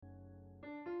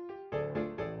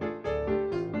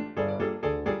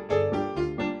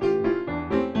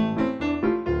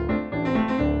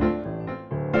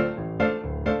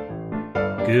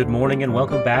Good morning and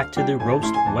welcome back to the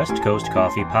Roast West Coast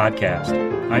Coffee Podcast.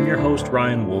 I'm your host,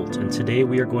 Ryan Wolt, and today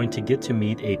we are going to get to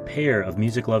meet a pair of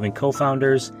music-loving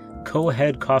co-founders,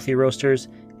 co-head coffee roasters,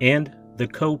 and the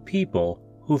co-people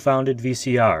who founded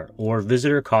VCR, or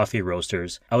Visitor Coffee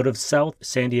Roasters, out of South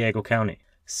San Diego County.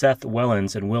 Seth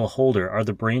Wellens and Will Holder are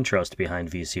the brain trust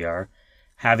behind VCR.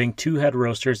 Having two head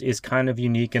roasters is kind of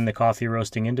unique in the coffee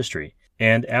roasting industry.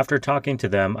 And after talking to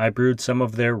them, I brewed some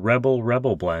of their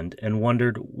Rebel blend and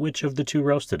wondered which of the two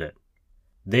roasted it.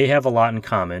 They have a lot in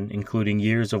common, including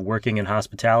years of working in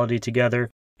hospitality together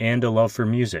and a love for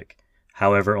music.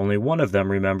 However, only one of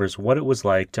them remembers what it was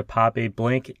like to pop a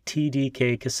blank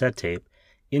TDK cassette tape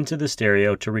into the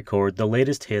stereo to record the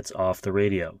latest hits off the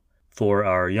radio. For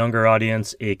our younger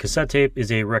audience, a cassette tape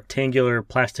is a rectangular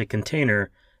plastic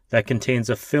container that contains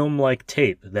a film-like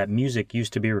tape that music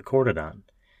used to be recorded on.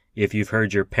 If you've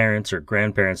heard your parents or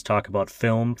grandparents talk about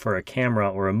film for a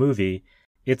camera or a movie,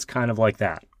 it's kind of like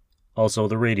that. Also,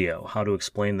 the radio. How to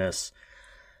explain this?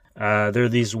 There are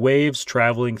these waves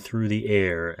traveling through the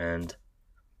air, and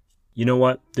you know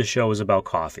what? This show is about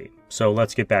coffee, so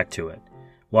let's get back to it.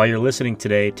 While you're listening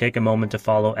today, take a moment to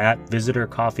follow at Visitor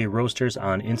Coffee Roasters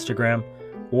on Instagram,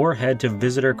 or head to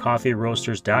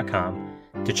visitorcoffeeroasters.com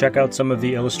to check out some of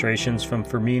the illustrations from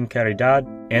Fermin Caridad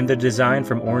and the design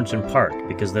from Orange and Park,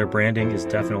 because their branding is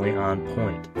definitely on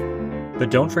point.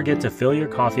 But don't forget to fill your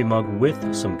coffee mug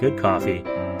with some good coffee,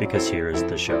 because here is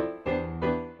the show.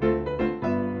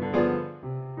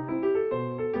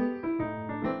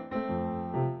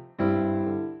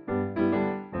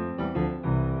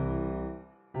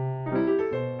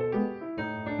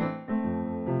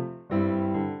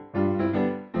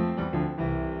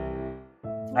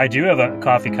 I do have a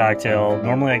coffee cocktail.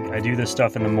 Normally I do this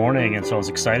stuff in the morning, and so I was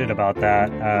excited about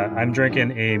that. I'm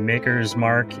drinking a Maker's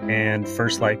Mark and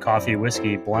First Light Coffee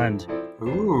Whiskey blend.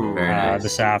 Ooh, very nice.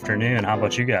 This afternoon. How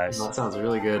about you guys? That sounds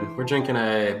really good. We're drinking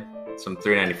some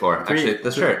 394. Actually,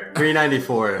 this shirt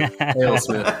 394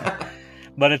 AleSmith.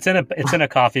 But it's in a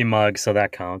coffee mug, so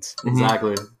that counts.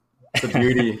 Exactly.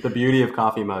 The beauty of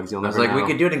coffee mugs. You'll never know. We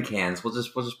could do it in cans. We'll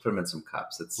just put them in some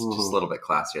cups. It's just a little bit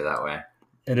classier that way.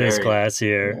 It is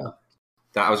classier.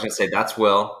 Yeah. I was going to say, that's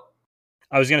Will.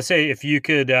 I was going to say, if you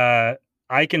could, I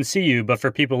can see you, but for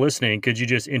people listening, could you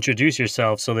just introduce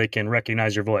yourself so they can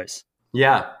recognize your voice?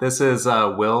 Yeah, this is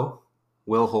Will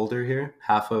Holder here,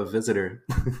 half a Visitor.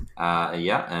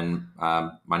 And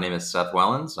my name is Seth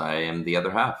Wellens. I am the other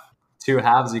half. Two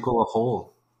halves equal a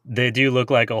whole. They do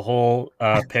look like a whole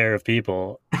pair of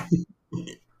people.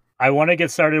 I want to get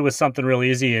started with something real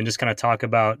easy and just kind of talk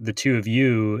about the two of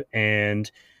you and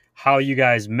how you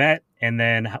guys met, and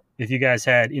then if you guys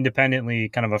had independently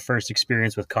kind of a first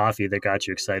experience with coffee that got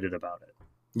you excited about it.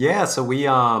 Yeah, so we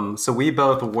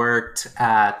both worked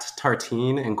at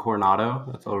Tartine in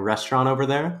Coronado, a restaurant over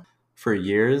there, for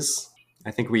years.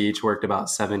 I think we each worked about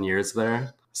 7 years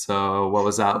there. So what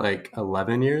was that, like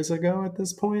 11 years ago at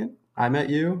this point? I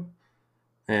met you,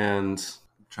 and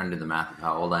Trying to do the math of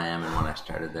how old I am and when I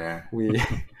started there.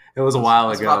 It was a while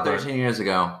ago. About 13 years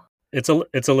ago. It's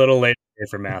a little late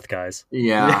for math, guys.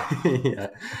 Yeah. Yeah.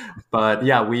 But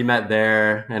yeah, we met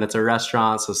there, and it's a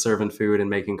restaurant, so serving food and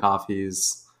making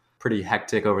coffees pretty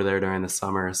hectic over there during the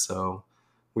summer. So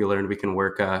we learned we can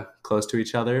work close to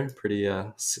each other pretty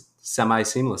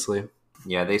semi-seamlessly.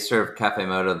 Yeah, they serve Cafe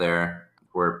Moto there.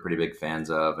 We're pretty big fans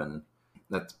of, and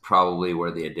that's probably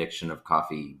where the addiction of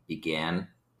coffee began.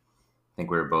 I think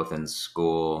we were both in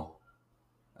school.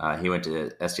 He went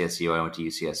to SDSU, I went to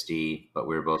UCSD, but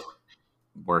we were both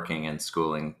working and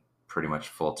schooling pretty much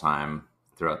full time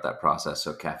throughout that process,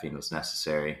 so caffeine was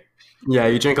necessary. Yeah,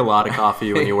 you drink a lot of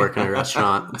coffee when you work in a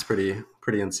restaurant. It's pretty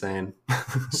insane.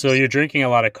 So you're drinking a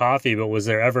lot of coffee, but was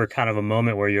there ever kind of a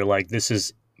moment where you're like, this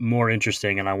is more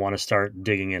interesting and I want to start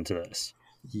digging into this?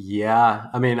 Yeah,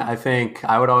 I mean, I think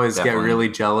I would always Definitely. get really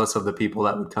jealous of the people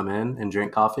that would come in and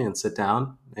drink coffee and sit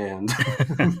down, and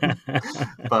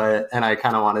and I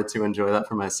kind of wanted to enjoy that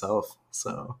for myself.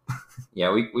 So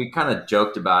yeah, we kind of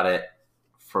joked about it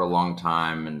for a long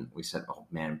time, and we said, oh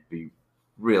man, it'd be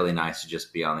really nice to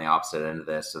just be on the opposite end of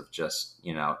this, of just,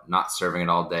 not serving it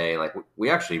all day. Like,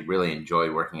 we actually really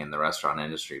enjoyed working in the restaurant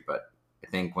industry, but I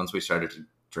think once we started to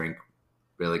drink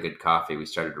really good coffee, we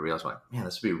started to realize, like, man,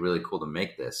 this would be really cool to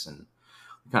make this. And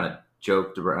we kind of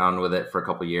joked around with it for a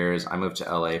couple of years. I moved to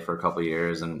LA for a couple of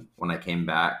years, and when I came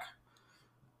back,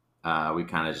 we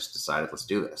kind of just decided, let's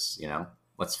do this,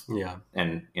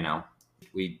 And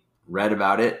we read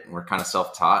about it, and we're kind of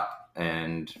self-taught,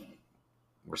 and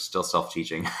we're still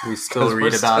self-teaching. We still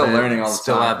read about it. Learning all the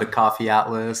still time. have the Coffee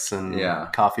Atlas and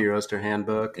Coffee Roaster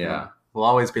Handbook. Yeah. we'll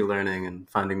always be learning and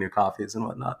finding new coffees and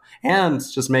whatnot. And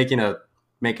just making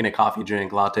a coffee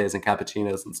drink, lattes and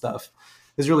cappuccinos and stuff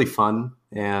is really fun,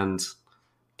 and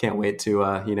can't wait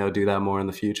to do that more in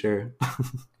the future.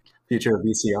 Future of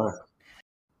VCR.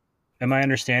 Am I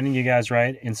understanding you guys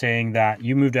right in saying that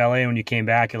you moved to LA when you came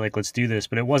back, you're like, let's do this,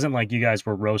 but it wasn't like you guys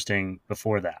were roasting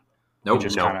before that? Nope.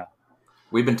 Nope.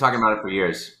 We've been talking about it for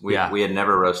years. We had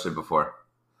never roasted before.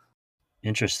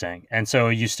 Interesting. And so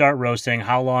you start roasting.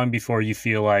 How long before you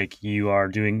feel like you are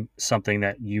doing something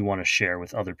that you want to share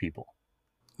with other people?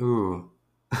 Ooh,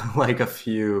 like a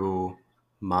few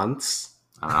months.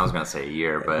 I was going to say a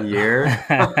year, but... A year?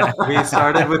 We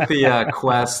started with the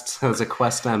Quest. It was a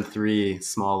Quest M3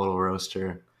 small little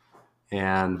roaster.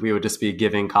 And we would just be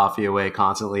giving coffee away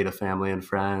constantly to family and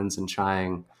friends and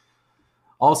trying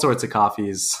all sorts of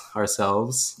coffees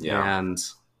ourselves. Yeah. And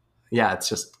yeah, it's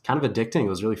just kind of addicting. It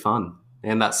was really fun.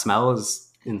 And that smell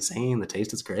is insane. The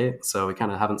taste is great. So we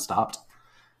kind of haven't stopped.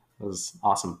 It was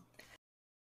awesome.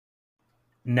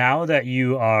 Now that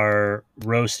you are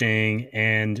roasting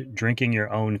and drinking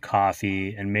your own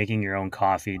coffee and making your own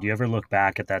coffee, do you ever look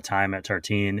back at that time at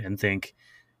Tartine and think,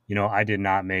 I did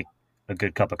not make a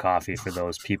good cup of coffee for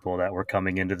those people that were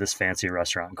coming into this fancy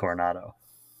restaurant in Coronado?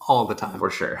 All the time.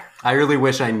 For sure. I really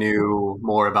wish I knew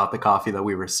more about the coffee that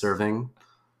we were serving.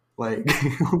 Like,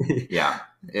 yeah,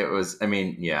 it was,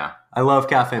 yeah. I love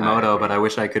Cafe Moto, but I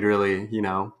wish I could really,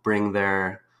 bring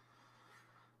their,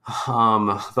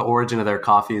 the origin of their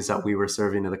coffees that we were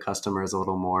serving to the customers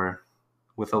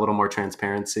with a little more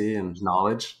transparency and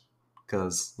knowledge.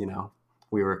 Cause,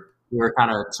 we were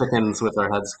kind of chickens with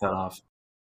our heads cut off.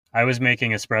 I was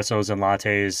making espressos and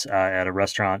lattes at a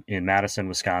restaurant in Madison,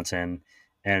 Wisconsin.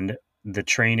 And the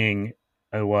training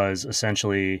was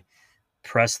essentially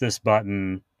press this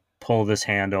button, pull this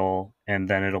handle, and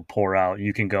then it'll pour out.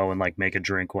 You can go and make a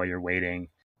drink while you're waiting.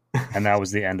 And that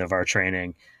was the end of our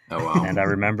training. Oh, wow. And I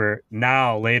remember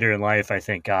now later in life, I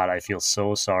think, God, I feel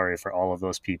so sorry for all of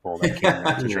those people that came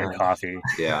in to drink coffee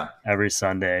every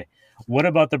Sunday. What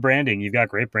about the branding? You've got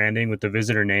great branding with the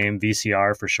visitor name,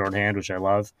 VCR for shorthand, which I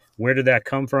love. Where did that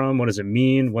come from? What does it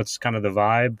mean? What's kind of the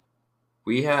vibe?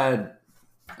 We had,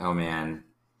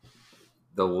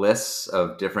 the lists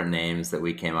of different names that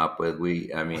we came up with.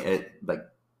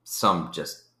 Some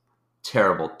just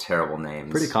terrible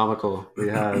names. Pretty comical. We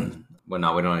had... Well,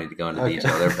 no, we don't need to go into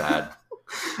detail. They're bad.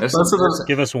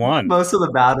 Give us one. Most of the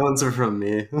bad ones are from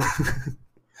me.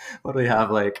 What do we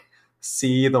have?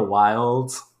 C the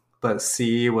Wild, but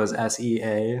C was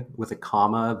SEA with a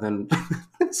comma. Then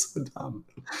it's so dumb.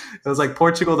 It was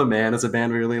Portugal the Man is a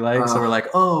band we really like. So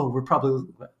we're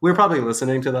we're probably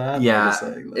listening to that. Yeah,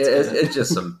 it's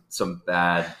just some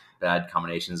bad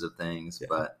combinations of things,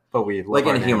 yeah. But we love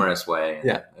in a humorous way.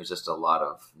 Yeah, there's just a lot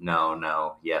of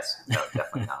no, yes, no,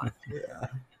 definitely not. Yeah.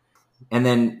 And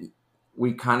then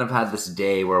we kind of had this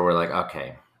day where we're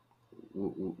okay,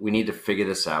 we need to figure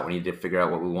this out. We need to figure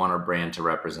out what we want our brand to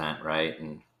represent, right?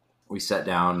 And we sat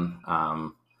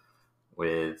down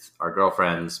with our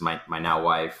girlfriends, my now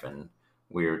wife, and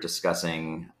we were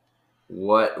discussing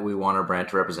what we want our brand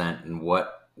to represent and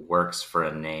what works for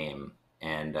a name.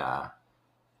 And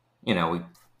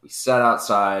we sat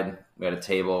outside, we had a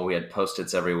table, we had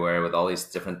Post-its everywhere with all these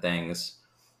different things,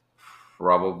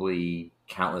 probably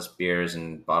countless beers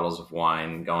and bottles of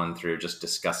wine going through, just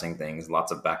discussing things,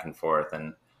 lots of back and forth.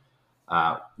 And,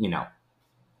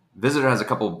 visitor has a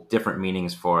couple different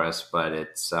meanings for us, but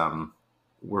it's,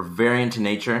 we're very into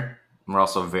nature. And we're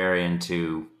also very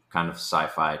into kind of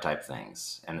sci-fi type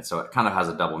things. And so it kind of has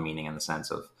a double meaning in the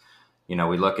sense of,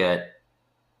 we look at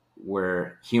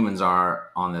where humans are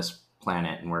on this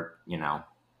planet, and we're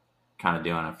kind of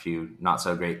doing a few not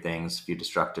so great things, a few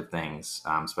destructive things,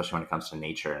 especially when it comes to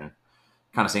nature, and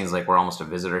kind of seems like we're almost a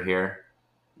visitor here,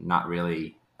 not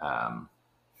really in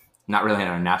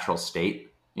our natural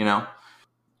state,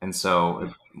 and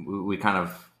so we kind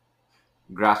of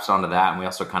grasped onto that, and we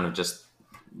also kind of just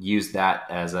used that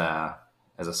as a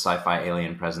sci-fi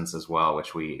alien presence as well,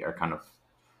 which we are kind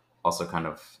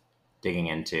of digging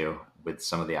into with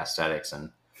some of the aesthetics,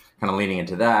 and kind of leaning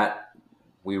into that.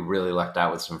 We really lucked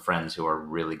out with some friends who are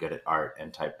really good at art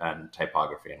and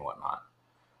typography and whatnot.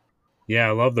 Yeah,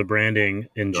 I love the branding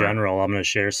in general. I'm going to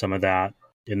share some of that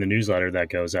in the newsletter that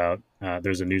goes out.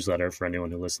 There's a newsletter for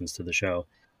anyone who listens to the show.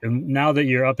 And now that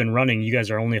you're up and running, you guys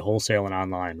are only wholesaling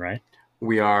online, right?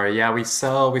 We are. Yeah, we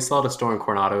sell at a store in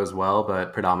Coronado as well,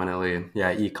 but predominantly,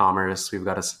 e-commerce. We've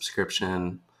got a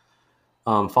subscription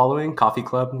following, Coffee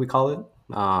Club, we call it.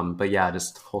 But yeah,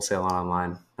 just wholesale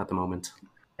online at the moment.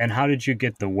 And how did you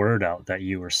get the word out that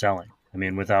you were selling?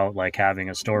 Without having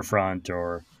a storefront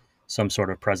or some sort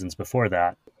of presence before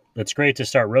that, It's great to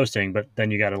start roasting, but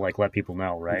then you got to like let people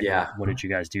know, right? Yeah. What did you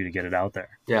guys do to get it out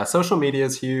there? Yeah, social media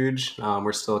is huge.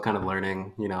 We're still kind of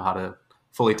learning, how to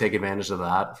fully take advantage of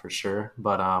that for sure.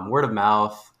 But word of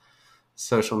mouth,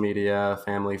 social media,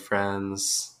 family,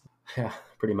 friends, yeah,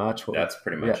 pretty much. That's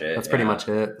pretty much it. That's pretty much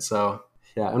it. So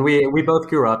yeah, and we both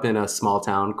grew up in a small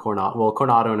town,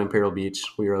 Coronado and Imperial Beach.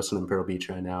 We roast in Imperial Beach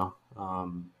right now.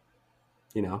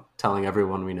 Telling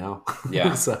everyone we know.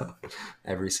 Yeah. So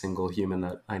every single human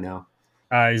that I know.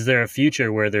 Is there a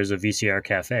future where there's a VCR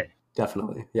cafe?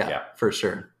 Definitely. Yeah, Yeah. for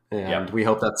sure. And we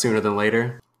hope that sooner than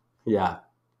later. Yeah,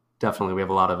 definitely. We have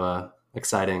a lot of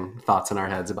exciting thoughts in our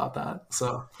heads about that.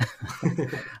 So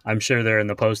I'm sure they're in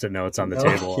the Post-it notes on the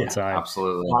table outside.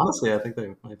 Absolutely. Honestly, I think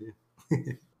they might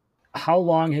be. How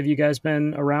long have you guys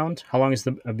been around? How long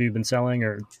have you been selling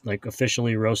or like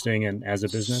officially roasting and as a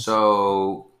business?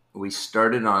 So we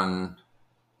started on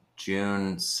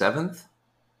June 7th.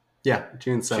 Yeah,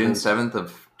 June 7th. June 7th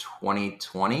of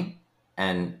 2020.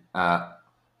 And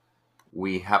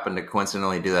we happened to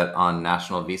coincidentally do that on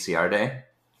National VCR Day.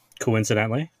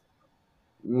 Coincidentally?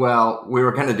 Well, we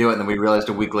were going to do it, and then we realized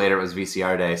a week later it was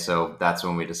VCR Day, so that's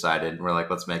when we decided. We're like,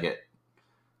 let's make it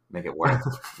work.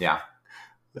 Yeah.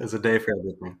 There's a day for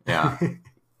everything. Yeah.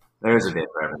 There is a day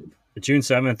for everything. June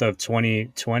 7th of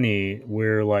 2020,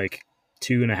 we're like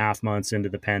 2.5 months into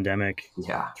the pandemic.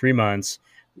 Yeah. 3 months.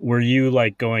 Were you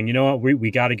like going, you know what,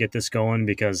 we got to get this going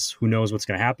because who knows what's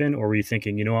going to happen? Or were you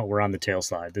thinking, you know what, we're on the tail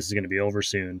slide. This is going to be over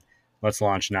soon. Let's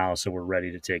launch now so we're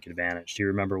ready to take advantage. Do you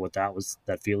remember what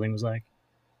that feeling was like?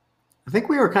 I think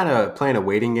we were kind of playing a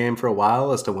waiting game for a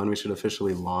while as to when we should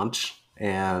officially launch.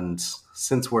 And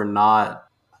since we're not,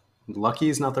 lucky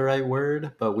is not the right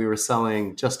word, but we were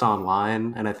selling just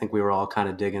online. And I think we were all kind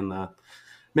of digging the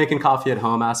making coffee at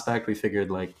home aspect. We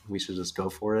figured like we should just go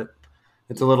for it.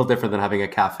 It's a little different than having a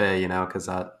cafe, because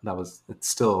it's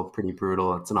still pretty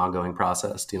brutal. It's an ongoing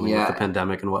process dealing with the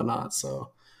pandemic and whatnot.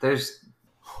 So there's,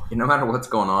 no matter what's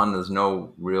going on, there's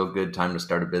no real good time to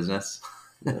start a business.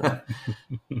 Yeah.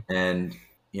 And,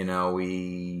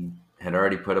 we had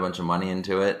already put a bunch of money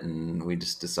into it, and we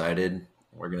just decided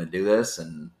we're going to do this,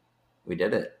 and we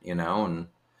did it, and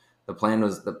the plan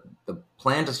was the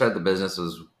plan to start the business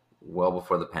was well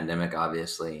before the pandemic,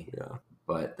 obviously. Yeah.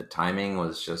 But the timing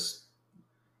was just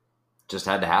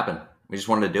had to happen. We just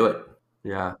wanted to do it.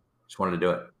 Yeah. Just wanted to do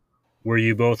it. Were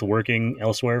you both working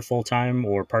elsewhere full-time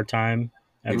or part-time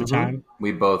at the time?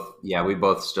 We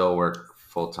both still work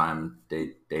full-time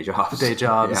day jobs.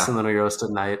 Yeah. And then we roast at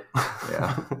night.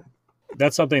 Yeah.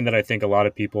 That's something that I think a lot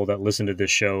of people that listen to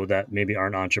this show that maybe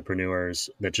aren't entrepreneurs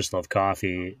that just love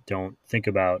coffee don't think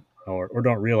about or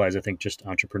don't realize. I think just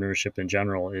entrepreneurship in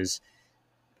general is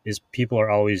people are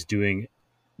always doing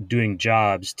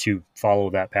jobs to follow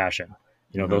that passion.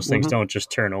 Those things don't just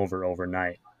turn over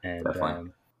overnight. And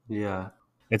yeah,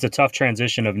 it's a tough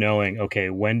transition of knowing, okay,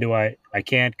 when do I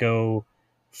can't go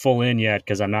full in yet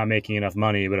because I'm not making enough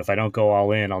money, but if I don't go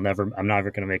all in, I'm never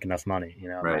going to make enough money,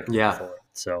 Right. Yeah.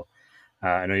 So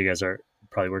I know you guys are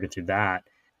probably working through that.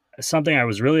 Something I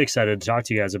was really excited to talk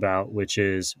to you guys about, which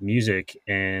is music.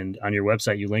 And on your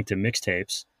website, you linked to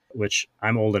mixtapes, which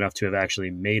I'm old enough to have actually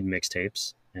made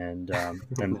mixtapes and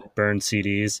burned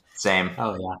CDs. Same.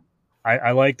 Oh yeah.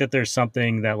 I like that there's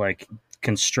something that like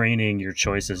constraining your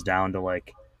choices down to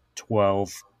like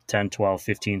 10, 12,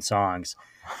 15 songs.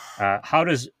 How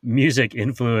does music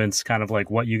influence kind of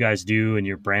like what you guys do and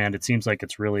your brand? It seems like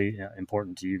it's really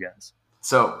important to you guys.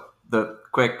 So the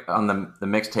quick on the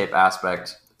mixtape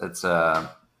aspect, it's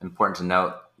important to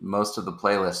note most of the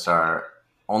playlists are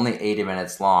only 80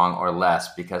 minutes long or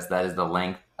less because that is the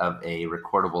length of a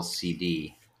recordable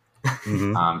CD.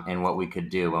 Mm-hmm. And what we could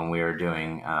do when we were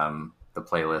doing the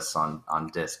playlists on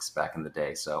discs back in the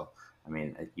day. So, I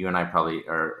mean, you and I probably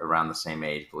are around the same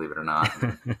age, believe it or not.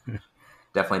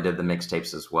 Definitely did the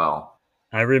mixtapes as well.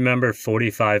 I remember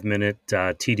 45-minute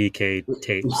TDK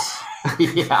tapes.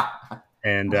 Yeah.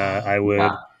 And I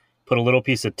would put a little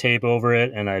piece of tape over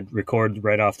it, and I'd record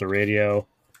right off the radio.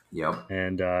 Yep.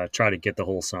 And try to get the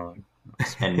whole song.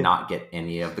 And not get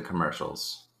any of the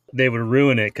commercials. They would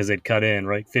ruin it because they'd cut in,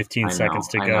 right? 15 seconds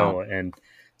to go. And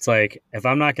it's like, if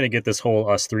I'm not going to get this whole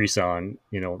Us 3 song,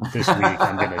 this week,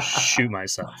 I'm going to shoot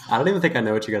myself. I don't even think I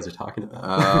know what you guys are talking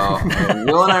about.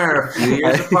 Will and I are a few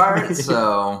years apart,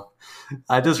 so...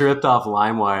 I just ripped off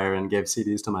LimeWire and gave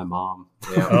CDs to my mom.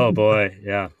 Yep. Oh, boy,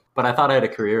 yeah. But I thought I had a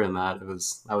career in that.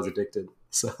 I was addicted,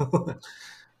 so...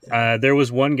 there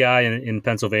was one guy in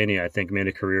Pennsylvania, I think, made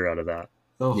a career out of that.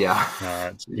 Oh.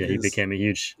 Yeah. He became a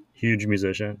huge huge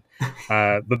musician.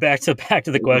 But back to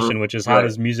the question, which is how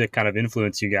does music kind of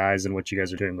influence you guys and what you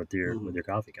guys are doing with your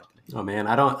coffee company? Oh man,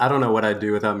 I don't know what I'd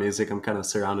do without music. I'm kind of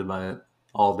surrounded by it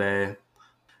all day.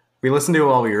 We listen to it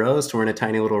while we roast. We're in a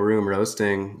tiny little room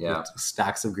roasting with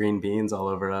stacks of green beans all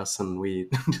over us, and we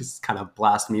just kind of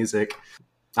blast music.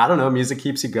 I don't know. Music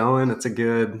keeps you going. It's a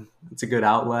good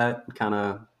outlet. Kind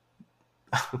of,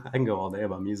 I can go all day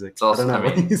about music. It's also,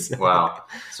 wow.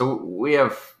 So we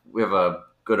have a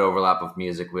good overlap of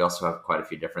music. We also have quite a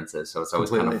few differences. So it's always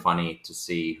kind of funny to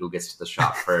see who gets to the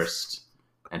shop first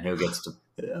and who gets to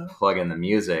plug in the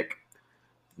music.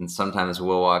 And sometimes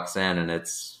Will walks in and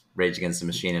it's Rage Against the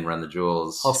Machine and Run the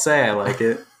Jewels. I'll say I like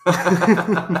it.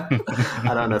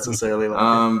 I don't necessarily like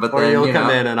it. But or then, you'll come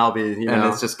in and I'll be, and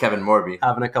it's just Kevin Morby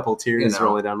having a couple tears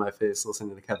rolling down my face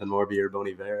listening to Kevin Morby or Bon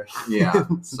Iver. Yeah.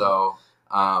 So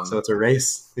it's a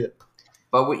race. Yeah.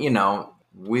 But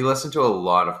we listen to a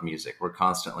lot of music. We're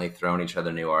constantly throwing each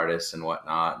other new artists and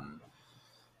whatnot,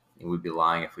 and we'd be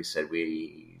lying if we said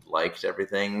we liked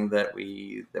everything that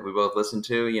we both listened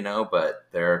to, but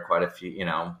there are quite a few,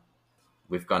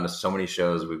 we've gone to so many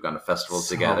shows, we've gone to festivals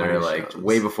together, like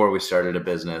way before we started a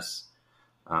business.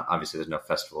 Obviously there's no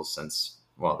festivals since,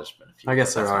 there's been a few. I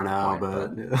guess there are now,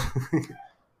 but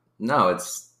no,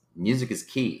 music is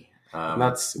key.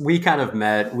 We kind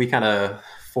of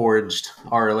forged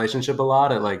our relationship a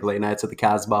lot at like late nights at the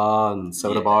Casbah and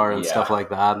Soda Bar and stuff like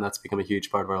that, and that's become a huge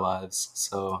part of our lives.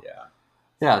 So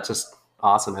it's just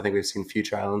awesome. I think we've seen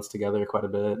Future Islands together quite a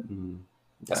bit. And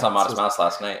I saw Modest Mouse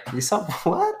last night. You saw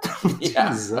what? Yeah.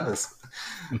 Jesus.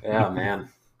 Yeah, man.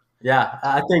 Yeah,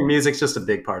 I think music's just a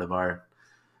big part of our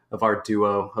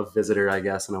duo of Visitor, I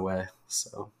guess, in a way.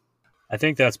 So I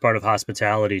think that's part of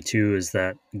hospitality too, is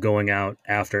that going out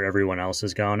after everyone else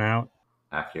has gone out.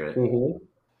 Accurate.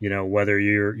 Mm-hmm. Whether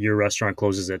your restaurant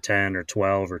closes at 10 or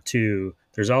 12 or 2,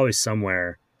 there's always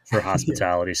somewhere for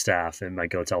hospitality staff. It might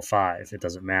go till 5. It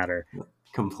doesn't matter.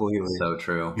 Completely. So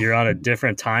true. You're on a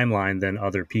different timeline than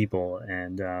other people.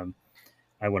 And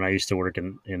when I used to work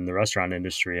in the restaurant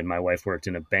industry and my wife worked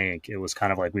in a bank, it was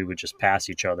kind of like we would just pass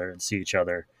each other and see each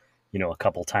other, a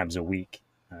couple times a week.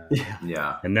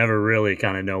 And never really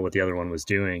kind of know what the other one was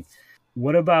doing.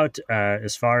 What about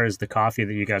as far as the coffee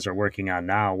that you guys are working on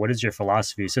now? What is your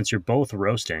philosophy since you're both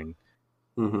roasting?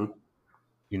 Mm-hmm.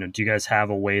 Do you guys have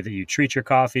a way that you treat your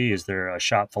coffee? Is there a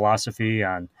shop philosophy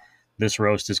on this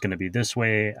roast is going to be this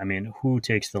way? I mean, who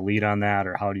takes the lead on that,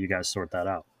 or how do you guys sort that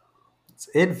out?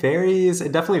 It varies.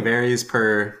 It definitely varies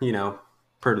per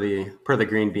the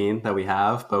green bean that we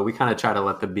have, but we kind of try to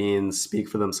let the beans speak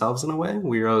for themselves in a way.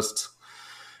 We roast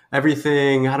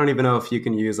everything. I don't even know if you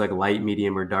can use like light,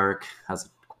 medium, or dark as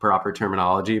proper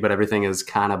terminology, but everything is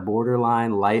kind of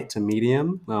borderline light to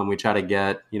medium. We try to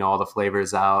get, all the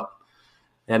flavors out,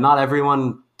 and not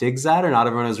everyone digs that, or not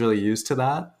everyone is really used to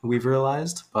that, we've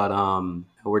realized, but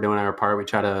we're doing our part.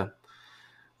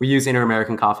 We use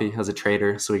Inter-American Coffee as a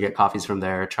trader, so we get coffees from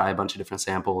there, try a bunch of different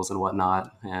samples and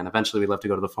whatnot, and eventually we'd love to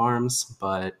go to the farms,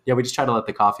 but we just try to let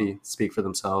the coffee speak for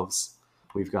themselves.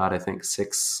 We've got, I think,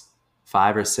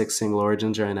 5 or 6 single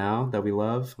origins right now that we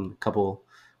love, and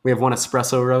we have one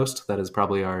espresso roast that is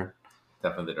probably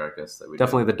definitely the darkest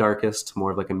the darkest,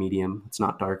 more of like a medium. It's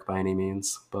not dark by any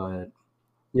means, but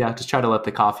just try to let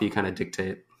the coffee kind of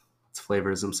dictate its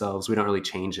flavors themselves. We don't really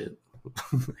change it,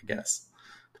 I guess,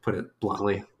 to put it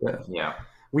bluntly. Yeah.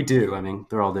 We do. I mean,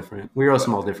 they're all different. We roast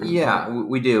them all different. Yeah,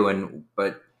 we do.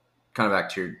 But kind of back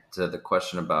to the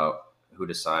question about who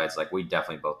decides, like we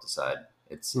definitely both decide.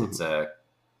 It's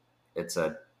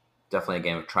definitely a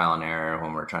game of trial and error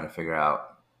when we're trying to figure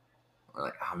out, we're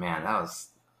like, oh man, that was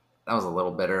a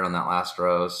little bitter on that last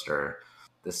roast, or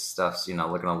this stuff's,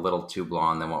 looking a little too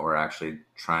blonde than what we're actually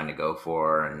trying to go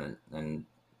for. And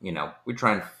we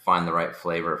try and find the right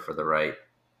flavor for the right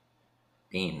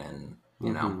bean. And,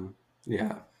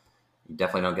 you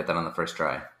definitely don't get that on the first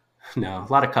try. No,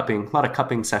 a lot of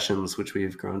cupping sessions, which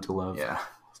we've grown to love. Yeah.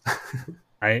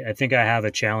 I think I have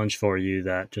a challenge for you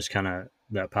that just kind of,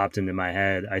 that popped into my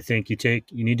head. I think you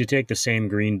need to take the same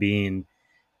green bean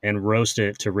and roast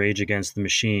it to Rage Against the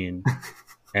Machine.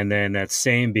 And then that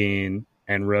same bean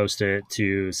and roast it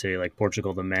to, say, like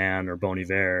Portugal the Man or Bon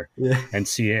Iver, and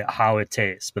see how it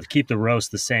tastes. But keep the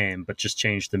roast the same, but just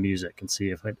change the music and see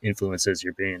if it influences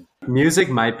your bean. Music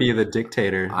might be the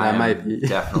dictator. That might be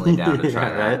definitely down to try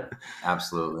that. Right?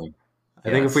 Absolutely. I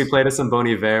think if we played us some Bon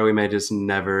Iver, we may just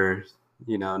never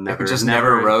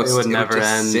never roast. It would never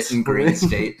end. Sit in green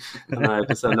state. And I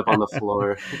just end up on the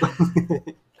floor.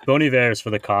 Bon Iver is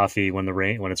for the coffee when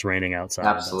it's raining outside.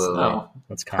 Absolutely.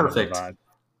 That's kind of the vibe.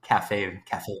 Cafe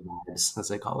vibes, as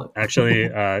they call it. Actually,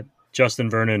 Justin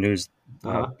Vernon, who's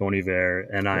Bon Iver,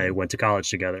 and I went to college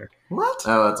together. What?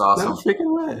 Oh, that's awesome. No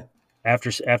freaking way.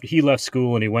 After he left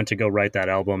school and he went to go write that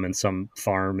album in some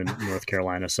farm in North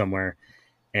Carolina somewhere,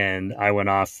 and I went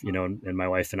off, and my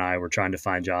wife and I were trying to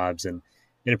find jobs, and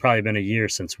it had probably been a year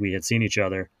since we had seen each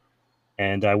other,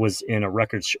 and I was in a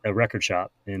record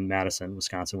shop in Madison,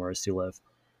 Wisconsin, where I still live,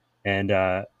 and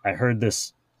I heard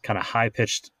this kind of high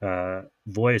pitched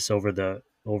voice over the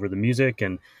music,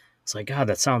 and it's like, God,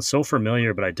 that sounds so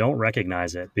familiar, but I don't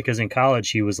recognize it, because in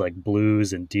college he was like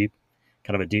blues and deep,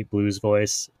 kind of a deep blues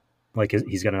voice. Like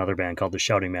he's got another band called the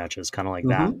Shouting Matches, kind of like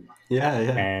that. Yeah.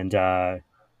 And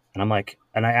I'm like,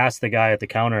 and I asked the guy at the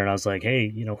counter, and I was like, hey,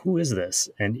 who is this?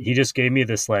 And he just gave me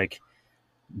this like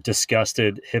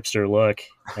disgusted hipster look,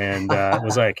 and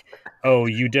was like, oh,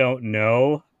 you don't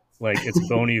know? Like, it's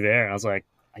Bon Iver. And I was like,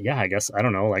 yeah, I guess, I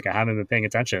don't know. Like, I haven't been paying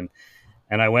attention.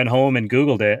 And I went home and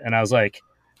Googled it, and I was like,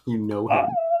 him.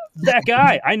 That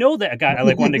guy. I know that guy. I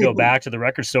like wanted to go back to the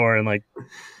record store and like,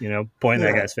 point in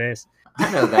that guy's face. I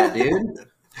know that dude.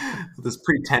 This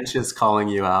pretentious calling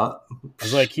you out. I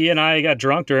was like, he and I got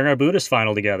drunk during our Buddhist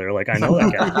final together. Like, I know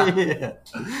that guy. Yeah.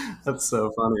 That's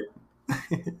so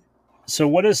funny. So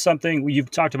what is something,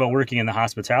 you've talked about working in the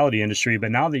hospitality industry,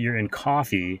 but now that you're in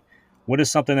coffee, what is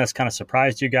something that's kind of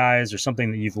surprised you guys, or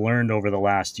something that you've learned over the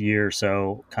last year or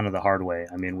so, kind of the hard way?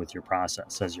 I mean, with your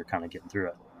process as you're kind of getting through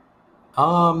it.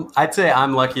 I'd say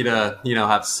I'm lucky to,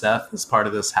 have Seth as part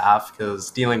of this half, because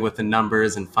dealing with the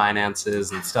numbers and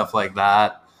finances and stuff like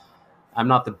that, I'm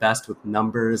not the best with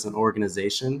numbers and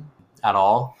organization at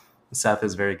all. Seth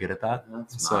is very good at that.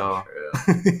 That's not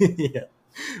true. Yeah.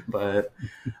 But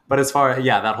as far,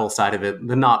 that whole side of it,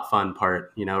 the not fun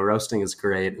part, roasting is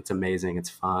great. It's amazing. It's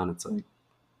fun. It's like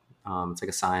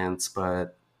a science,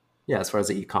 but yeah, as far as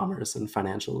the e-commerce and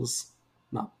financials,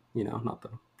 not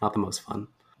the most fun.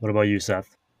 What about you,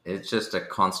 Seth? It's just a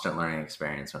constant learning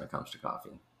experience when it comes to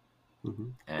coffee. Mm-hmm.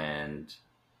 And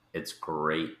it's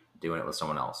great doing it with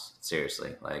someone else.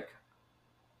 Seriously. Like,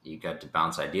 you get to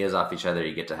bounce ideas off each other.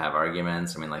 You get to have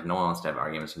arguments. I mean, like, no one wants to have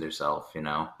arguments with yourself,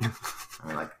 I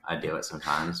mean, like, I do it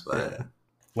sometimes, but... Yeah.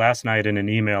 Last night in an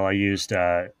email, I used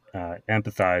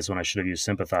empathize when I should have used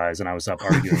sympathize, and I was up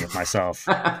arguing with myself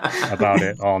about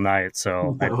it all night.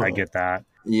 So I get that.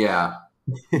 Yeah.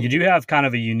 You do have kind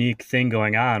of a unique thing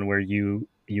going on where you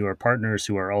are partners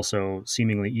who are also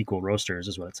seemingly equal roasters,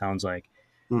 is what it sounds like.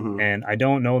 Mm-hmm. And I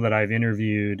don't know that I've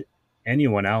interviewed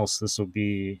anyone else. This will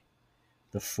be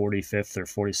the 45th or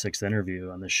 46th interview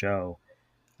on the show,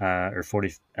 or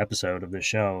 40th episode of the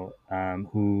show,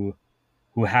 who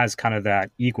has kind of that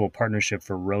equal partnership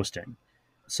for roasting.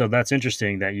 So that's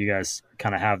interesting that you guys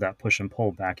kind of have that push and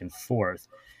pull back and forth.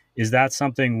 Is that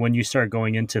something when you start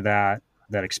going into that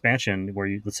expansion where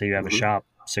let's say you have a shop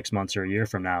 6 months or a year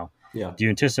from now, Yeah. do you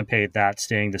anticipate that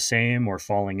staying the same or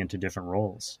falling into different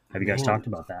roles? Have you guys talked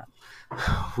about that?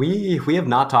 We have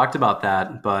not talked about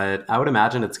that, but I would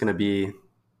imagine it's going to be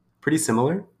pretty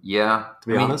similar. Yeah. To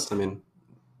be honest, I mean,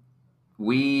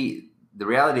 the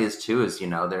reality is too, is,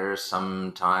 there are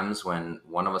some times when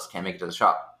one of us can't make it to the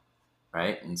shop.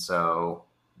 Right. And so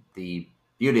the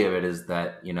beauty of it is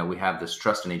that, we have this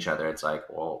trust in each other. It's like,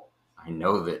 well, I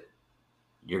know that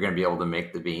you're going to be able to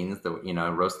make the beans,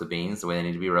 roast the beans the way they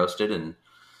need to be roasted and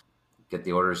get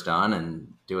the orders done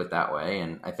and do it that way.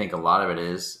 And I think a lot of it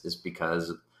is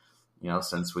because,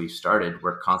 since we started,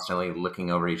 we're constantly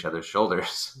looking over each other's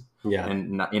shoulders. Yeah.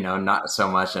 And not, not so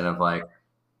much in of like,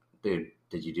 dude,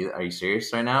 did you do that? Are you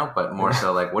serious right now? But more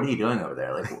so like, what are you doing over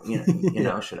there? Like,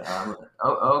 should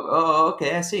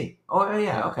okay, I see. Oh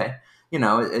yeah. Okay.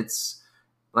 It's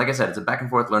like I said, it's a back and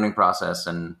forth learning process.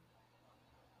 And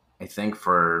I think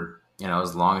for,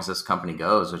 as long as this company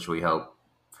goes, which we hope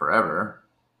forever,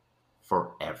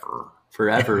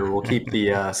 we'll keep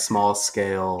the small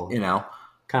scale,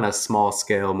 kind of small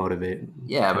scale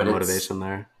motivation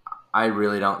there. I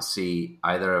really don't see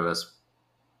either of us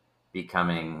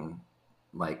becoming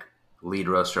like lead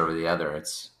roaster over the other.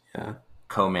 It's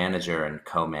co-manager and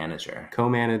co-manager.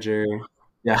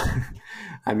 Yeah.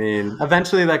 I mean,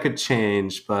 eventually that could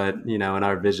change, but in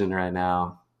our vision right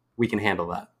now, we can handle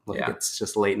that. It's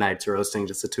just late nights roasting,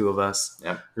 just the two of us,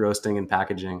 roasting and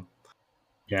packaging.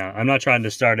 Yeah, I'm not trying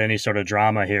to start any sort of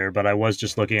drama here, but I was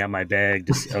just looking at my bag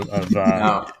of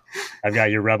I've got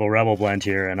your Rebel blend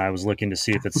here, and I was looking to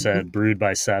see if it said brewed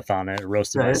by Seth on it,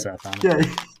 roasted by Seth on it,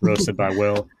 roasted by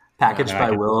Will. Packaged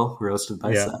by Will, roasted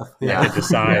by Seth. Yeah. I could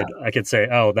decide. Yeah. I could say,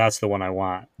 oh, that's the one I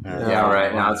want.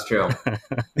 Right. No, it's true.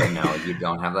 No, you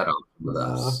don't have that option with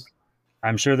us.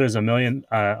 I'm sure there's a million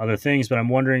other things, but I'm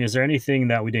wondering, is there anything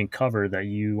that we didn't cover that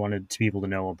you wanted people to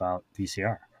know about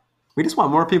VCR? We just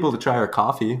want more people to try our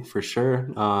coffee for sure.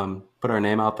 put our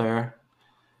name out there,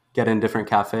 get in different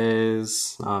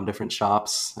cafes, different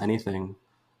shops, anything.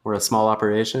 We're a small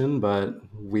operation, but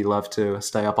we love to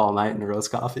stay up all night and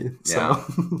roast coffee. Yeah.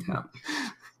 So,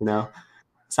 Yeah.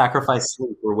 Sacrifice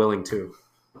sleep, we're willing to.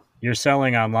 You're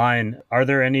selling online. Are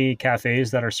there any cafes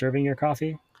that are serving your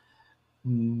coffee?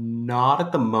 Not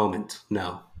at the moment.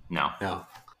 No.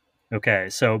 Okay,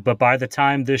 so but by the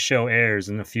time this show airs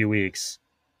in a few weeks,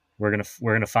 we're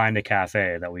gonna find a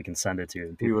cafe that we can send it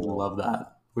to. We would love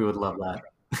that.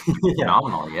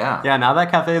 Phenomenal. Yeah. Yeah, now that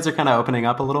cafes are kind of opening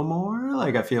up a little more,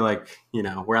 like I feel like,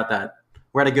 we're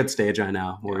at a good stage right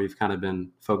now where we've kind of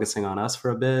been focusing on us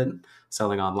for a bit,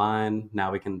 selling online.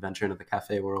 Now we can venture into the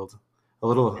cafe world a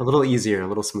little easier, a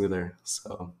little smoother.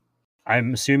 So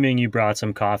I'm assuming you brought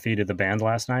some coffee to the band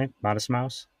last night, Modest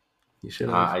Mouse? you should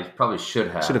have. I probably should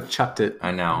have. Chucked it.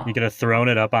 I know. You could have thrown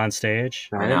it up on stage.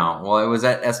 Right? I know. Well, it was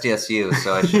at SDSU,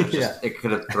 so I should have Yeah. it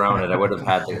could have thrown it. I would have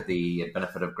had the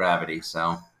benefit of gravity.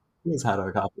 So We just had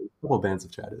our coffee. A couple bands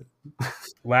have tried it.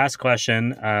 Last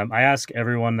question. I ask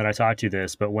everyone that I talk to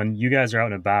this, but when you guys are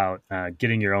out and about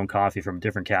getting your own coffee from a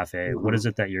different cafe, what is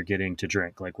it that you're getting to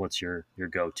drink? Like, what's your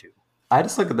go-to? I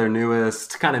just look at their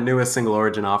newest single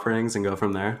origin offerings and go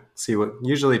from there.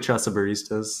 Usually trust a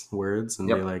barista's words and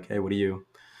be like, hey, what are you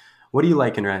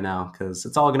liking right now? Because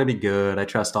it's all going to be good. I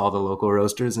trust all the local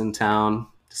roasters in town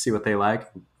to see what they like.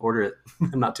 Order it.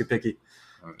 I'm not too picky.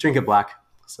 Drink it black.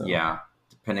 So yeah,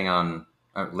 depending on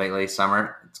lately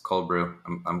summer, it's cold brew.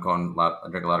 I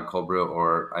drink a lot of cold brew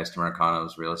or iced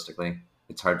Americanos. Realistically,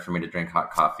 it's hard for me to drink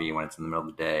hot coffee when it's in the middle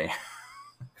of the day.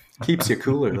 Keeps you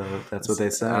cooler though. That's what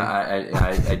they say.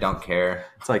 I don't care.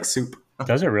 It's like soup.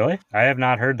 Does it really? I have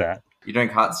not heard that. You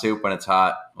drink hot soup when it's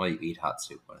hot. Well, you eat hot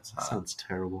soup when it's hot. Sounds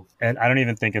terrible. And I don't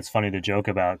even think it's funny to joke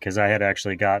about because I had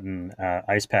actually gotten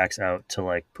ice packs out to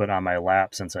like put on my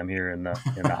lap since I'm here in the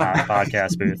hot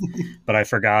podcast booth, but I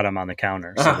forgot them on the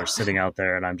counter, so they're sitting out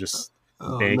there, and I'm just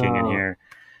baking in here.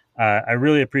 I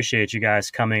really appreciate you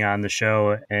guys coming on the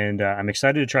show, and I'm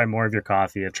excited to try more of your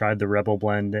coffee. I've tried the Rebel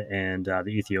Blend and the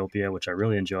Ethiopia, which I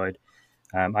really enjoyed.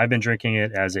 I've been drinking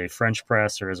it as a French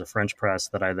press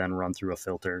that I then run through a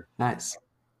filter. Nice.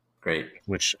 Great.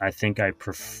 Which I think I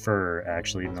prefer,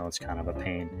 actually, even though it's kind of a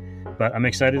pain. But I'm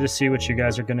excited to see what you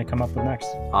guys are going to come up with next.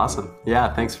 Awesome.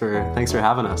 Yeah, thanks for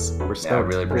having us. We're stoked. Yeah, I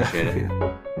really appreciate it.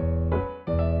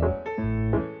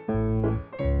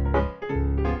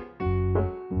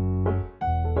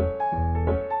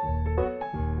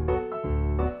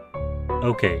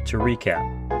 Okay, to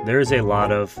recap, there is a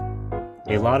lot of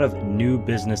new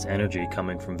business energy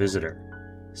coming from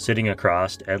Visitor. Sitting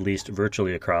across, at least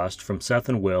virtually across, from Seth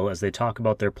and Will as they talk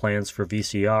about their plans for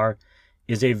VCR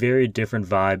is a very different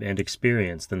vibe and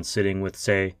experience than sitting with,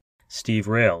 say, Steve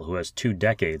Rail, who has 2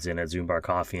 decades in at Zumbar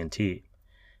Coffee and Tea.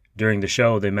 During the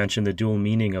show, they mentioned the dual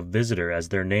meaning of visitor as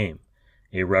their name,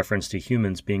 a reference to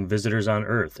humans being visitors on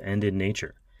Earth and in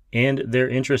nature, and their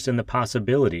interest in the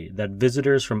possibility that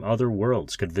visitors from other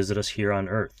worlds could visit us here on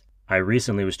Earth. I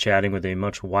recently was chatting with a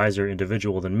much wiser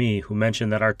individual than me who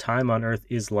mentioned that our time on Earth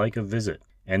is like a visit,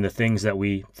 and the things that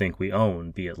we think we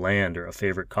own, be it land or a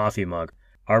favorite coffee mug,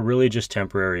 are really just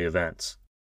temporary events.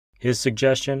 His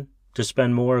suggestion? To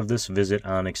spend more of this visit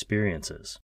on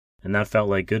experiences. And that felt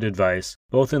like good advice,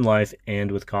 both in life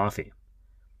and with coffee.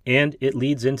 And it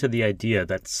leads into the idea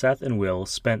that Seth and Will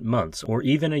spent months or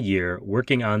even a year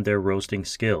working on their roasting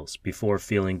skills before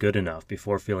feeling good enough,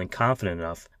 before feeling confident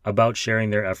enough about sharing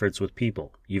their efforts with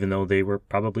people, even though they were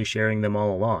probably sharing them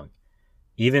all along.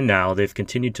 Even now, they've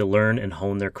continued to learn and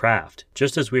hone their craft,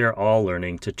 just as we are all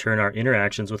learning to turn our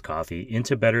interactions with coffee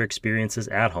into better experiences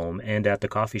at home and at the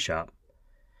coffee shop.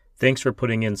 Thanks for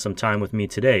putting in some time with me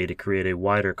today to create a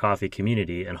wider coffee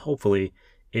community and hopefully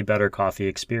a better coffee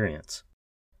experience.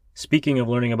 Speaking of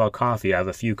learning about coffee, I have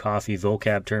a few coffee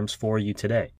vocab terms for you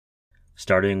today.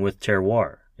 Starting with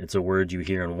terroir. It's a word you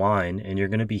hear in wine, and you're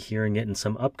going to be hearing it in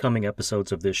some upcoming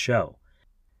episodes of this show.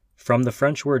 From the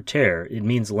French word terre, it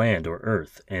means land or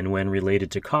earth, and when related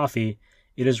to coffee,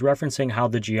 it is referencing how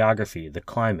the geography, the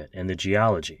climate, and the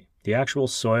geology, the actual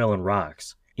soil and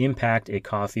rocks, impact a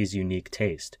coffee's unique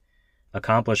taste.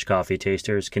 Accomplished coffee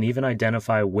tasters can even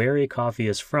identify where a coffee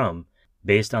is from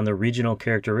based on the regional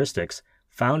characteristics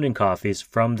found in coffees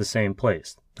from the same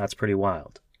place. That's pretty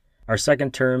wild. Our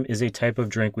second term is a type of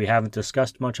drink we haven't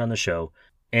discussed much on the show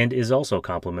and is also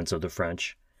compliments of the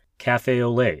French. Café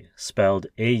au lait, spelled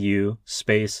A-U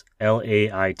space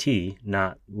L-A-I-T,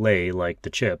 not lait like the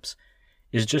chips,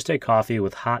 is just a coffee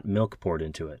with hot milk poured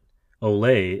into it. Au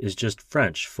lait is just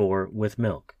French for with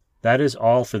milk. That is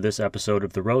all for this episode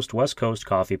of the Roast West Coast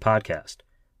Coffee Podcast.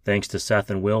 Thanks to Seth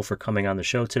and Will for coming on the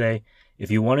show today. If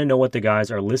you want to know what the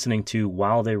guys are listening to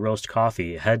while they roast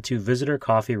coffee, head to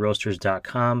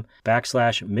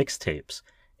visitorcoffeeroasters.com/mixtapes.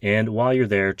 And while you're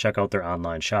there, check out their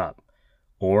online shop.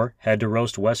 Or head to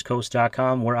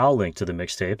roastwestcoast.com where I'll link to the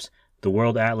mixtapes, the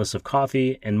World Atlas of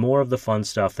Coffee, and more of the fun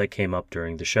stuff that came up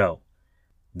during the show.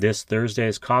 This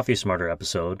Thursday's Coffee Smarter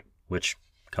episode, which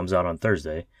comes out on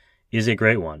Thursday, is a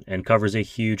great one and covers a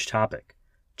huge topic.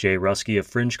 Jay Ruski of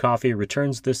Fringe Coffee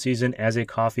returns this season as a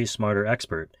Coffee Smarter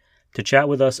expert to chat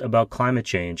with us about climate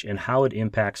change and how it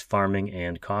impacts farming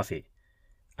and coffee.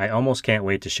 I almost can't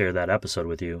wait to share that episode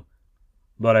with you,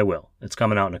 but I will. It's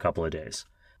coming out in a couple of days.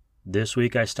 This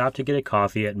week I stopped to get a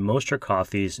coffee at Mostra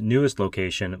Coffee's newest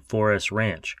location, Forest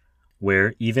Ranch,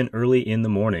 where even early in the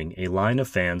morning a line of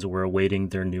fans were awaiting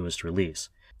their newest release.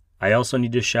 I also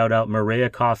need to shout out Maria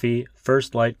Coffee,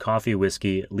 First Light Coffee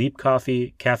Whiskey, Leap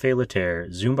Coffee, Cafe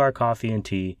Laterre, Zumbar Coffee and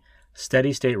Tea,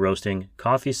 Steady State Roasting,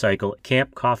 Coffee Cycle,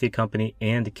 Camp Coffee Company,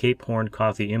 and Cape Horn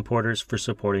Coffee Importers for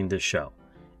supporting this show.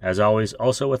 As always,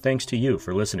 also a thanks to you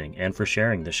for listening and for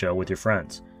sharing the show with your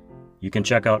friends. You can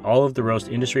check out all of the roast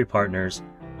industry partners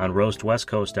on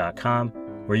roastwestcoast.com,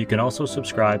 where you can also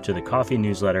subscribe to the coffee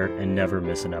newsletter and never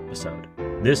miss an episode.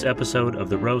 This episode of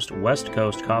the Roast West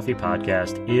Coast Coffee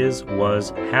Podcast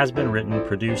has been written,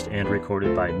 produced, and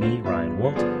recorded by me, Ryan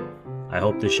Wolt. I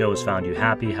hope this show has found you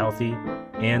happy, healthy,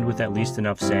 and with at least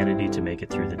enough sanity to make it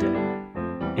through the day.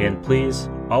 And please,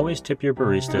 always tip your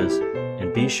baristas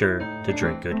and be sure to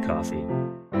drink good coffee.